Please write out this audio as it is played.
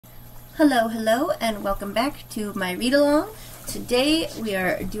Hello, hello, and welcome back to my read-along. Today we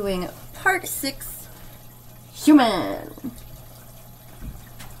are doing part 6, Human.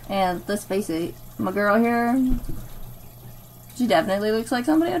 And let's face it, my girl here, she definitely looks like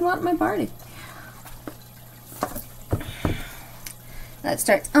somebody I'd want at my party. That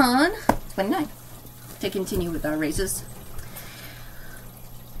starts on 29, to continue with our races.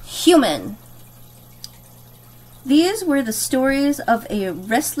 Human. These were the stories of a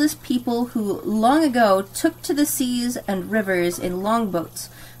restless people who long ago took to the seas and rivers in longboats,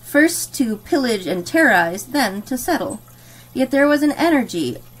 first to pillage and terrorize, then to settle. Yet there was an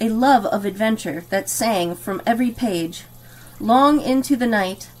energy, a love of adventure, that sang from every page. Long into the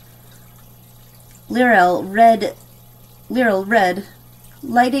night, Lirel read,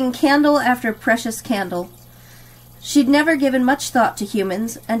 lighting candle after precious candle. She'd never given much thought to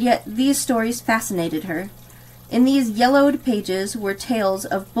humans, and yet these stories fascinated her. In these yellowed pages were tales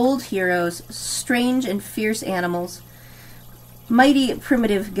of bold heroes, strange and fierce animals, mighty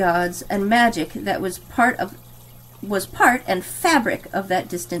primitive gods, and magic that was part and fabric of that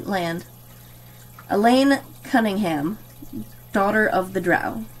distant land. Elaine Cunningham, daughter of the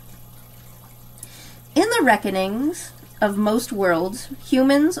Drow. In the reckonings of most worlds,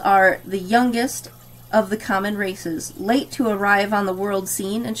 humans are the youngest of the common races, late to arrive on the world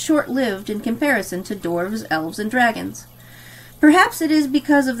scene and short-lived in comparison to dwarves, elves, and dragons. Perhaps it is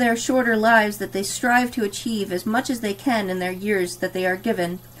because of their shorter lives that they strive to achieve as much as they can in their years that they are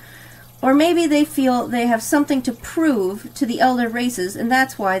given. Or maybe they feel they have something to prove to the elder races, and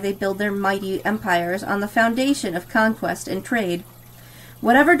that's why they build their mighty empires on the foundation of conquest and trade.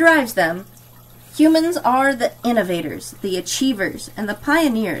 Whatever drives them, humans are the innovators, the achievers, and the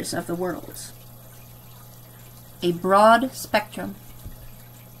pioneers of the world. A broad spectrum.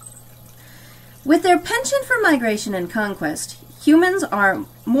 With their penchant for migration and conquest, humans are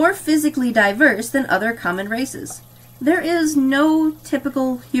more physically diverse than other common races. There is no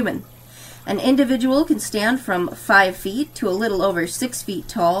typical human. An individual can stand from 5 feet to a little over 6 feet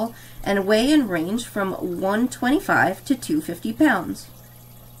tall and weigh and range from 125 to 250 pounds.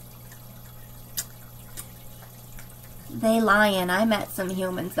 They lying. I met some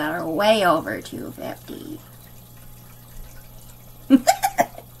humans that are way over 250.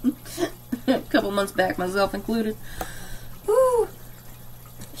 A couple months back, myself included. Woo.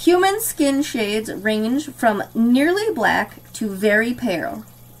 Human skin shades range from nearly black to very pale,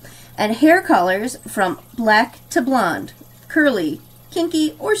 and hair colors from black to blonde, curly,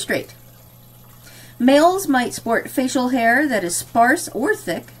 kinky, or straight. Males might sport facial hair that is sparse or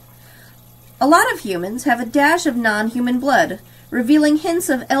thick. A lot of humans have a dash of non-human blood, revealing hints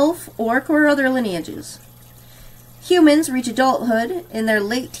of elf, orc, or other lineages. Humans reach adulthood in their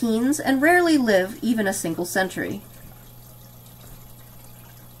late teens and rarely live even a single century.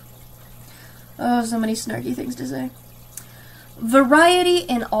 Oh, so many snarky things to say. Variety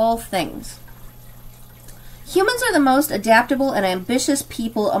in all things. Humans are the most adaptable and ambitious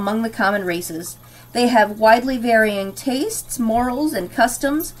people among the common races. They have widely varying tastes, morals, and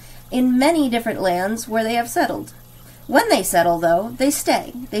customs in many different lands where they have settled. When they settle, though, they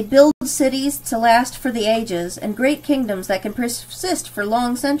stay. They build cities to last for the ages and great kingdoms that can persist for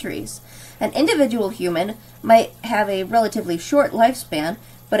long centuries. An individual human might have a relatively short lifespan,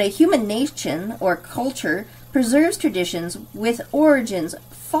 but a human nation or culture preserves traditions with origins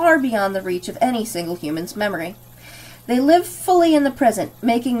far beyond the reach of any single human's memory. They live fully in the present,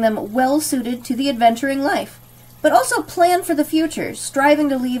 making them well-suited to the adventuring life, but also plan for the future, striving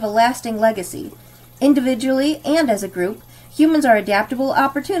to leave a lasting legacy. Individually and as a group, humans are adaptable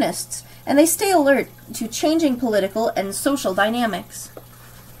opportunists, and they stay alert to changing political and social dynamics.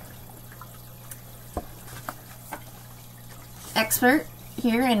 Expert,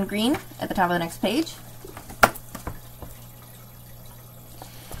 here in green, at the top of the next page.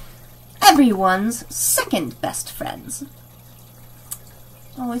 Everyone's second best friends.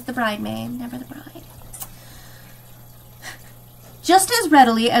 Always the bridesmaid, never the bride. Just as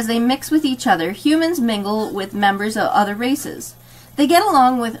readily as they mix with each other, humans mingle with members of other races. They get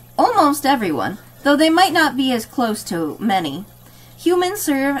along with almost everyone, though they might not be as close to many. Humans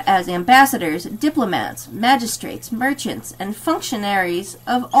serve as ambassadors, diplomats, magistrates, merchants, and functionaries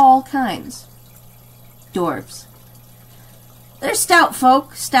of all kinds. Dwarves. They're stout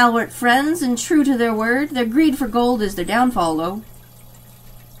folk, stalwart friends, and true to their word. Their greed for gold is their downfall, though.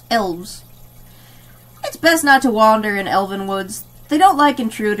 Elves. It's best not to wander in elven woods. They don't like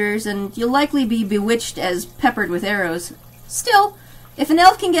intruders, and you'll likely be bewitched as peppered with arrows. Still, if an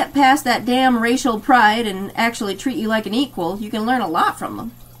elf can get past that damn racial pride and actually treat you like an equal, you can learn a lot from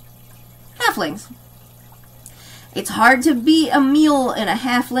them. Halflings. It's hard to beat a meal in a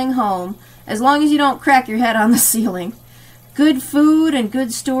halfling home, as long as you don't crack your head on the ceiling. Good food and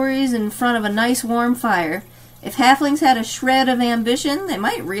good stories in front of a nice warm fire. If halflings had a shred of ambition, they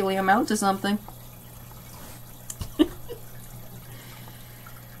might really amount to something.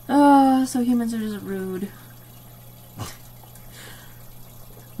 Oh, so humans are just rude.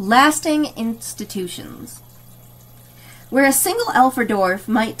 Lasting institutions. Where a single elf or dwarf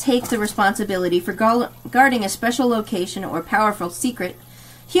might take the responsibility for guarding a special location or powerful secret,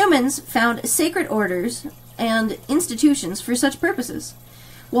 humans found sacred orders and institutions for such purposes.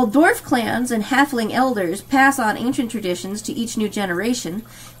 While dwarf clans and halfling elders pass on ancient traditions to each new generation,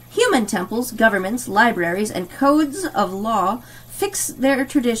 human temples, governments, libraries, and codes of law fix their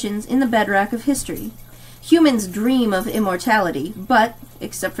traditions in the bedrock of history. Humans dream of immortality, but,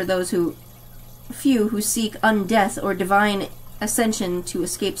 except for those few who seek undeath or divine ascension to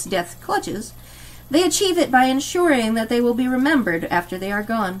escape's death clutches, they achieve it by ensuring that they will be remembered after they are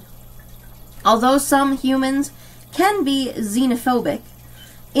gone. Although some humans can be xenophobic,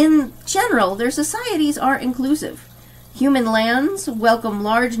 in general their societies are inclusive. Human lands welcome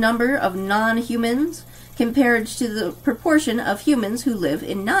large number of non-humans compared to the proportion of humans who live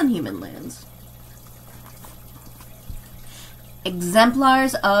in non-human lands.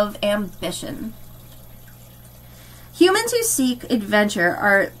 Exemplars of ambition. Humans who seek adventure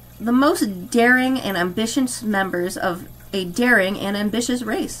are the most daring and ambitious members of a daring and ambitious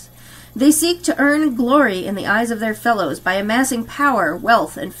race. They seek to earn glory in the eyes of their fellows by amassing power,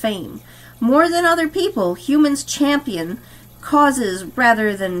 wealth, and fame. More than other people, humans champion causes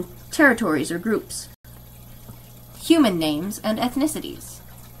rather than territories or groups. Human names and ethnicities.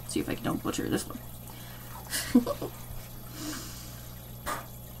 Let's see if I don't butcher this one.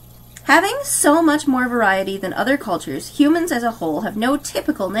 Having so much more variety than other cultures, humans as a whole have no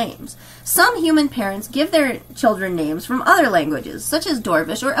typical names. Some human parents give their children names from other languages, such as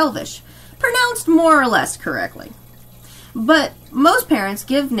Dwarvish or Elvish, pronounced more or less correctly. But most parents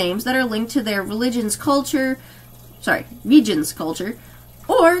give names that are linked to their region's culture,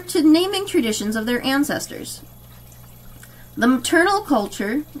 or to naming traditions of their ancestors. The maternal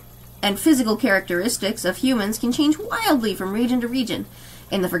culture and physical characteristics of humans can change wildly from region to region.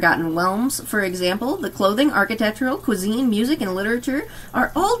 In the Forgotten Realms, for example, the clothing, architectural, cuisine, music, and literature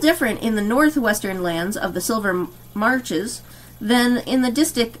are all different in the northwestern lands of the Silver Marches than in the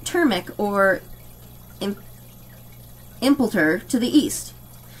distant Termic or Impelter to the east,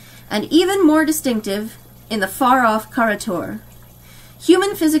 and even more distinctive in the far-off Karator.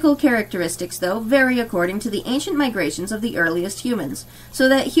 Human physical characteristics, though, vary according to the ancient migrations of the earliest humans, so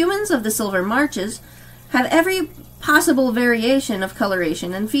that humans of the Silver Marches have every possible variation of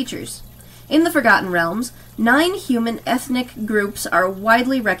coloration and features. In the Forgotten Realms, 9 human ethnic groups are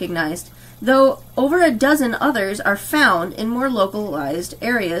widely recognized, though over a dozen others are found in more localized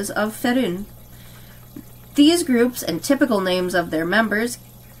areas of Faerun. These groups and typical names of their members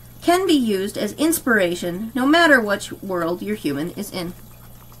can be used as inspiration no matter which world your human is in.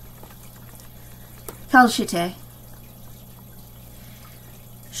 Kalshite.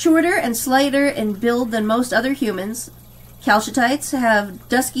 Shorter and slighter in build than most other humans, Kalshitites have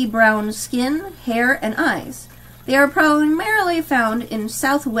dusky brown skin, hair, and eyes. They are primarily found in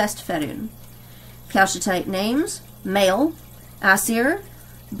southwest Faerun. Kalshitite names: male, Asir,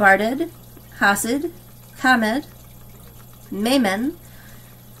 Barded, Hasid, Kamed, Maymen,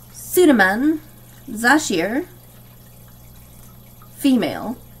 Sudaman, Zashir;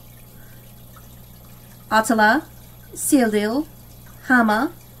 female, Atala, Sildil,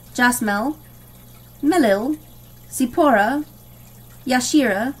 Hama, Jasmel, Melil, Sipora,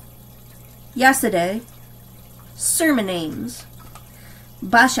 Yashira, Yasade. Surnames: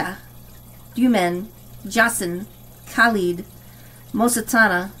 Basha, Dumen, Jasin, Khalid,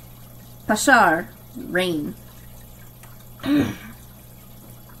 Mosatana, Pashar, Rain.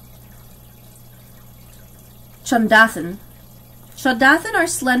 Chondathan. Chondathan are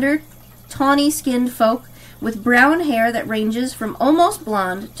slender, tawny-skinned folk with brown hair that ranges from almost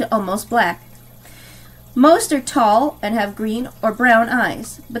blonde to almost black. Most are tall and have green or brown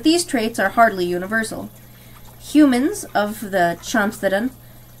eyes, but these traits are hardly universal. Humans of the Chondathan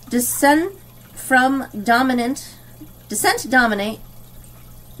descent dominate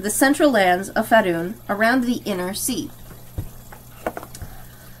the central lands of Faerun around the inner sea.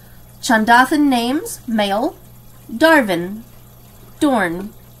 Chondathan names: male, Darvin,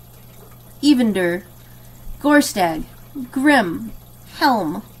 Dorn, Evander, Gorstag, Grim,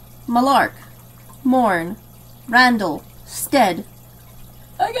 Helm, Malark, Morn, Randall, Stead.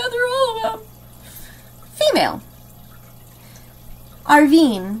 I got through all of them. Female: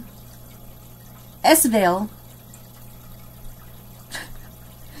 Arvine, Esvale,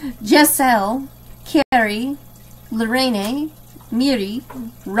 Jessel, Carrie, Lorraine, Miri,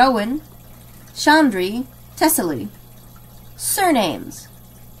 Rowan, Chandri, Tessely. Surnames: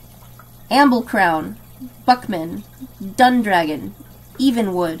 Amblecrown, Buckman, Dundragon,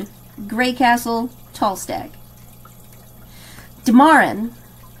 Evenwood, Greycastle, Tallstag. Demarin.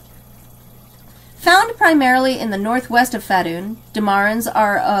 Found primarily in the northwest of Fadoon, Demarins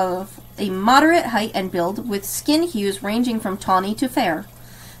are of a moderate height and build, with skin hues ranging from tawny to fair.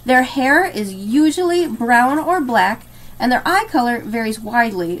 Their hair is usually brown or black, and their eye color varies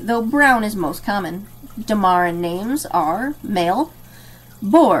widely, though brown is most common. Demarin names are male: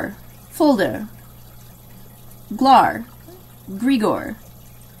 Bor, Folder, Glar, Grigor,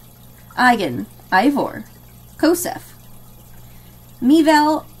 Eigen, Ivor, Kosef.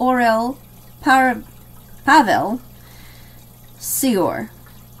 Mivel, Orel, Pavel, Sigor.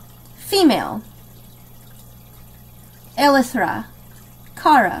 Female: Elithra,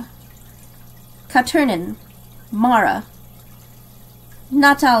 Kara, Katernin, Mara,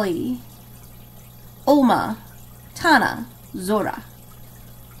 Natalie, Olma, Tana, Zora.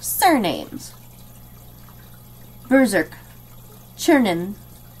 Surnames: Berserk, Chernin,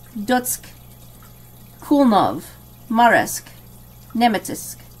 Dutsk, Kulnov, Maresk,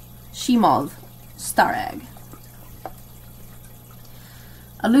 Nemetisk, Shimov, Starag.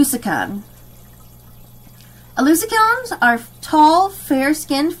 Alusican. Alusicans are tall,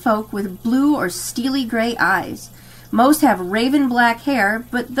 fair-skinned folk with blue or steely gray eyes. Most have raven-black hair,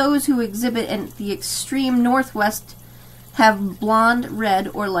 but those who exhibit in the extreme northwest have blonde, red,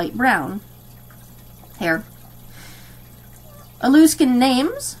 or light brown hair. Aluscan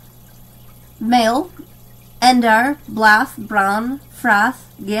names: male: Endar, Blath, Bran, Frath,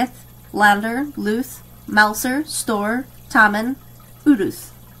 Gith, Lander, Luth, Mouser, Stor, Taman,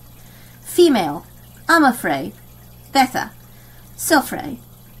 Uruth. Female: Amafrey, Betha, Silfrey,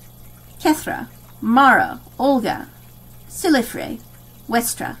 Kethra, Mara, Olga, Silifrey,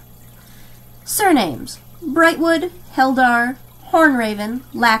 Westra. Surnames: Brightwood, Heldar, Hornraven,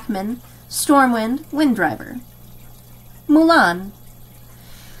 Lackman, Stormwind, Winddriver. Mulan.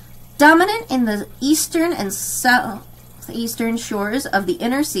 Dominant in the eastern and southeastern shores of the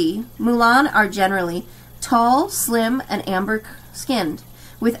inner sea, Mulan are generally tall, slim, and amber-skinned,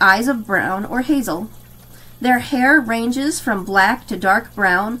 with eyes of brown or hazel. Their hair ranges from black to dark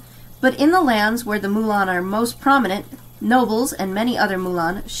brown, but in the lands where the Mulan are most prominent, nobles and many other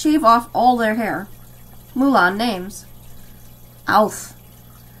Mulan shave off all their hair. Mulan names: Alf,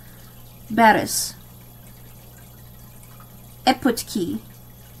 Baris, Eputki,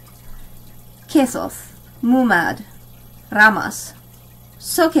 Kethoth, Mumad, Ramas,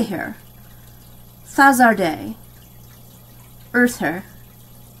 Sokehir, Thazarde, Earther.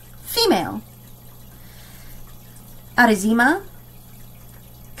 Female: Arizima,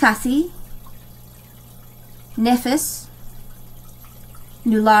 Kathi, Nephis,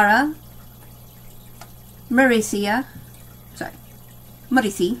 Nulara, Marithi,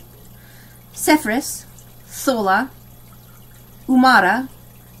 Sephris, Thola, Umara,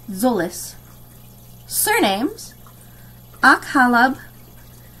 Zolis. Surnames: Akhalab,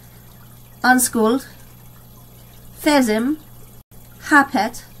 Anskuld, Thezim,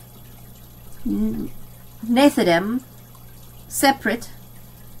 Hapet, Nethedem, Seprit,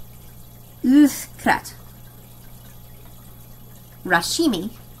 Uthkrat.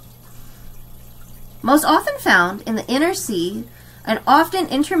 Rashimi. Most often found in the inner sea and often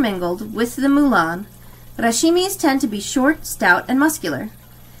intermingled with the Mulan, Rashimis tend to be short, stout, and muscular.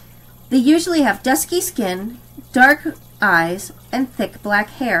 They usually have dusky skin, dark eyes, and thick black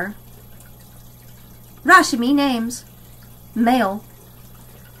hair. Rashimi names: male: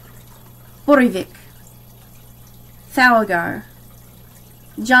 Borivik, Thawagar,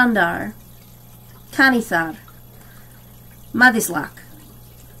 Jandar, Kanithar, Madislak,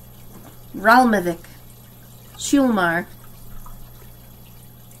 Ralmavik, Shulmar,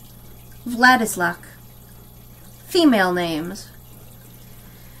 Vladislak. Female names: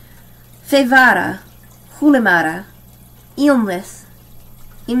 Fevara, Hulimara, Ilmith,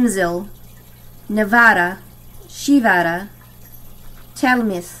 Imzil, Nevada, Shivara,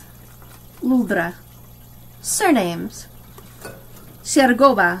 Talmith, Ludra. Surnames: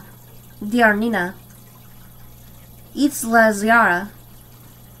 Sergoba, Diarnina, Itzlaziara,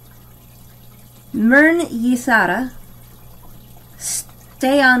 Mern Yithara,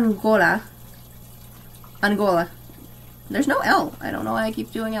 Steangola, Angola. There's no L. I don't know why I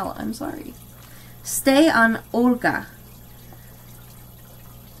keep doing L. I'm sorry. Stay on Olga.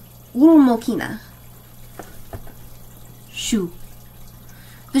 Ulmokina. Shu.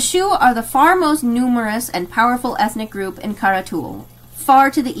 The Shu are the far most numerous and powerful ethnic group in Karatul.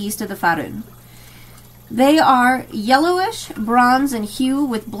 far to the east of the Faroon. They are yellowish bronze in hue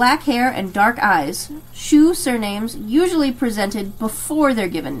with black hair and dark eyes. Shu surnames usually presented before their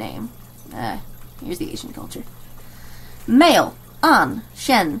given name. Here's the Asian culture. Male: An,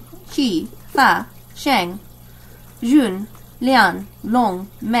 Shen, Qi, Fa, Sheng, Jun, Lian, Long,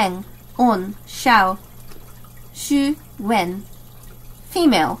 Meng, On, Shao, Xu, Wen.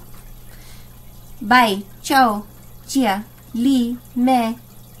 Female: Bai, Chao, Jia, Li, Me,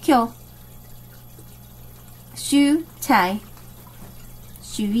 Kyo, Xu, Tai,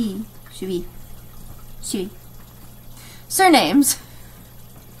 Xu Yi. Surnames: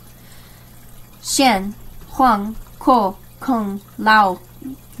 Xian, Huang, Ko, Kong, Lao,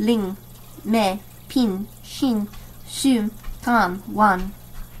 Ling, Me, Pin, Xin, Xu, Tan, Wan.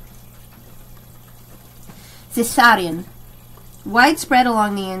 Thessarian: widespread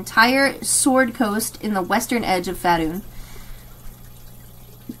along the entire Sword Coast in the western edge of Faroon.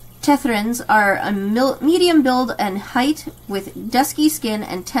 Tethrans are a medium build and height with dusky skin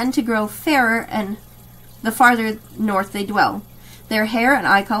and tend to grow fairer and the farther north they dwell. Their hair and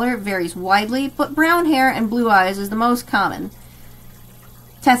eye color varies widely, but brown hair and blue eyes is the most common.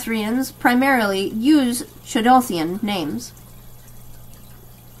 Tethrians primarily use Chodothian names.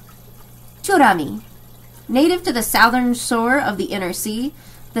 Turami: native to the southern shore of the inner sea,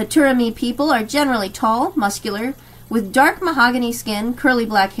 the Turami people are generally tall, muscular, with dark mahogany skin, curly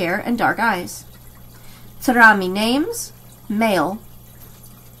black hair, and dark eyes. Turami names: male: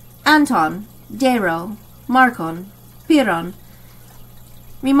 Anton, Dero, Marcon, Piron,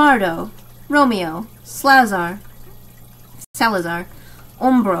 Rimardo, Romeo, Salazar,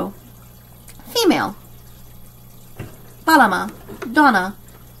 Ombro. Female: Palama, Donna,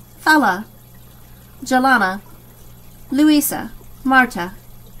 Fala, Jalana, Luisa, Marta,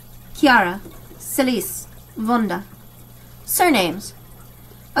 Chiara, Celis, Vonda. Surnames: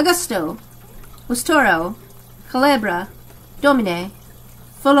 Augusto, Ustoro, Calebra, Domine,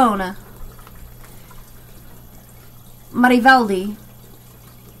 Folona, Marivaldi,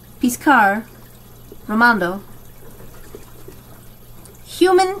 Piscar, Romando.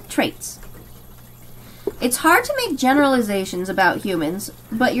 Human traits. It's hard to make generalizations about humans,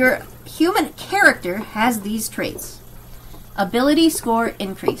 but your human character has these traits. Ability score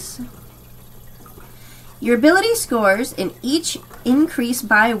increase. Your ability scores in each increase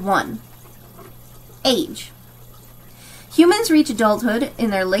by 1. Age. Humans reach adulthood in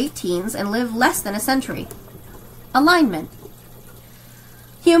their late teens and live less than a century. Alignment.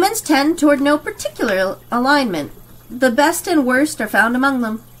 Humans tend toward no particular alignment. The best and worst are found among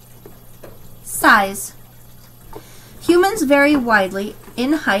them. Size. Humans vary widely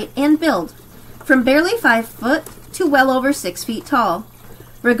in height and build, from barely 5 foot to well over 6 feet tall.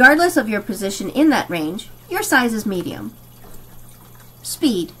 Regardless of your position in that range, your size is medium.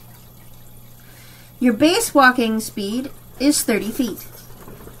 Speed. Your base walking speed is 30 feet.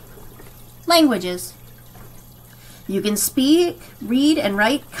 Languages. You can speak, read, and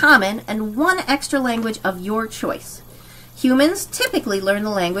write Common and 1 extra language of your choice. Humans typically learn the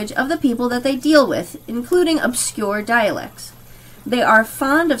language of the people that they deal with, including obscure dialects. They are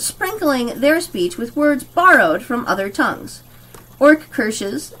fond of sprinkling their speech with words borrowed from other tongues. Orc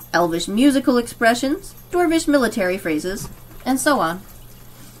curses, Elvish musical expressions, Dwarvish military phrases, and so on.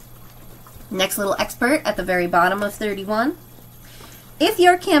 Next little expert at the very bottom of 31. If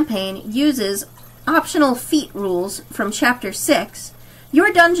your campaign uses optional feat rules from Chapter 6,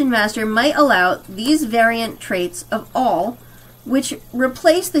 your Dungeon Master might allow these variant traits of all, which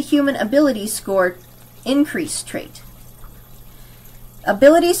replace the human ability score increase trait.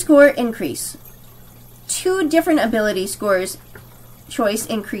 Ability score increase. 2 different ability scores choice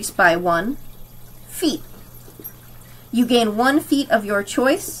increase by 1. Feat. You gain 1 feat of your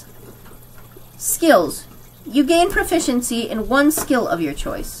choice. Skills. You gain proficiency in 1 skill of your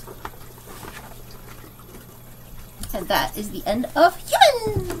choice. And that is the end of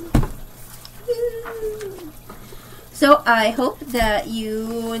Human! Woo! So I hope that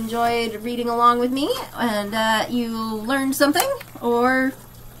you enjoyed reading along with me and you learned something or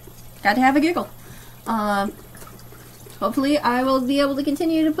got to have a giggle. Hopefully I will be able to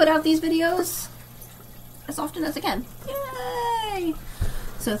continue to put out these videos as often as I can. Yay!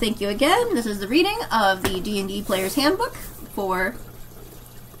 So thank you again. This is the reading of the D&D Player's Handbook for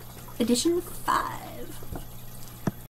Edition 5.